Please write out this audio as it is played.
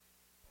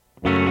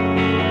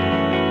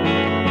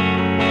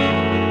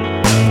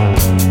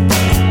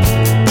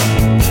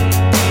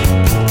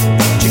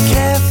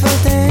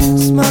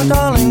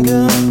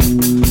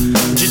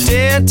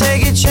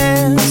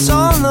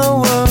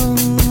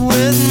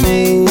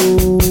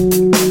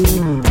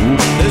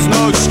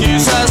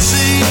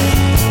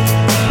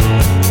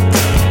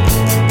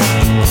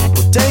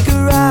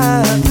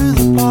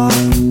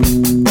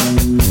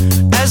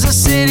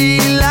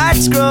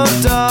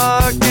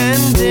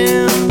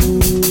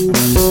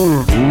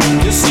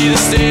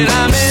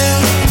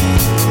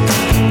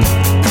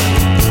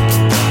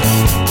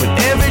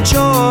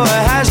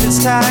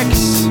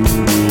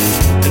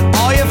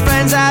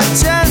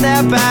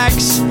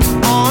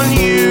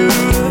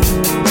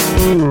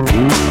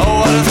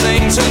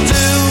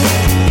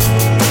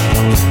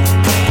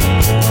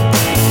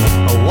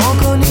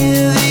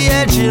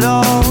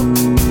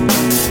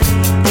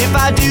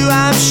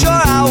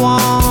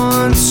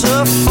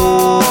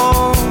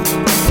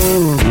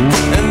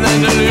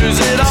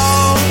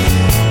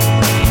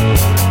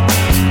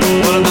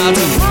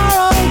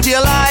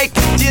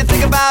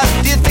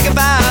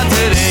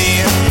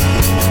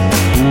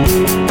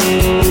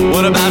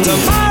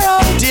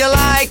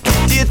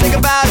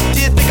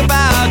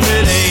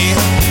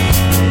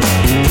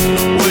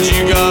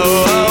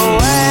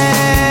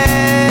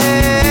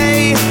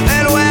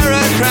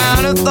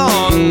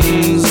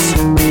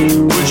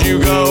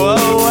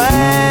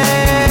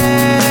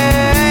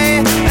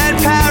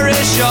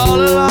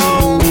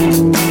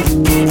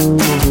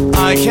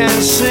I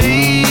can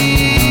see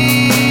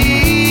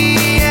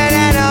an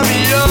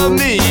enemy of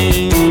me,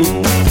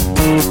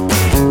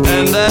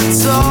 and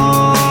that's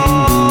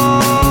all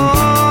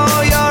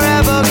you're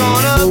ever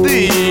gonna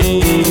be.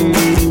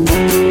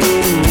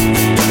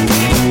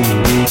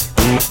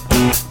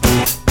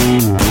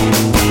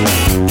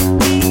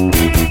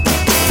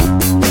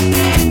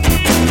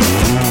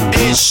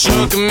 It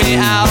shook me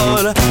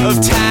out of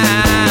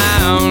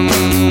town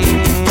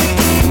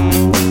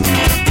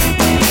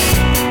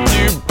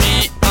to be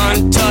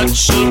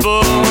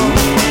untouchable,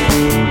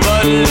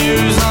 but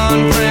lose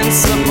on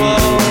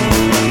principle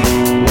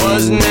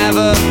was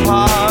never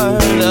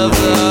part of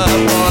the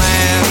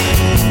plan.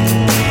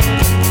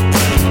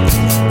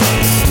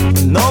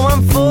 Though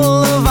I'm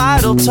full of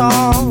idle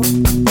talk,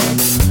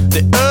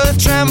 the earth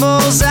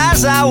trembles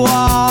as I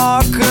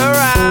walk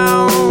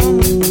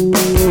around.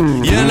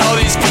 You know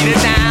these feet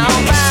are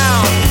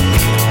downbound.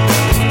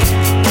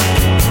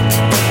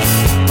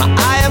 My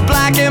eye are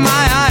black and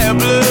my eye are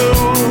blue.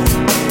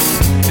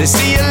 They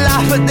see a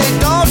lot but they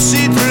don't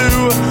see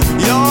through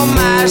your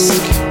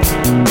mask.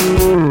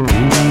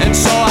 And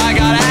so I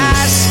gotta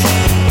ask,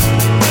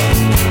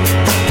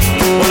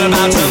 what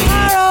about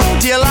tomorrow?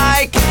 Do you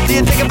like? Do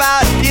you think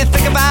about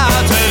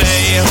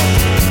today?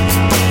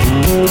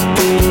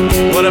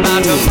 What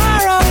about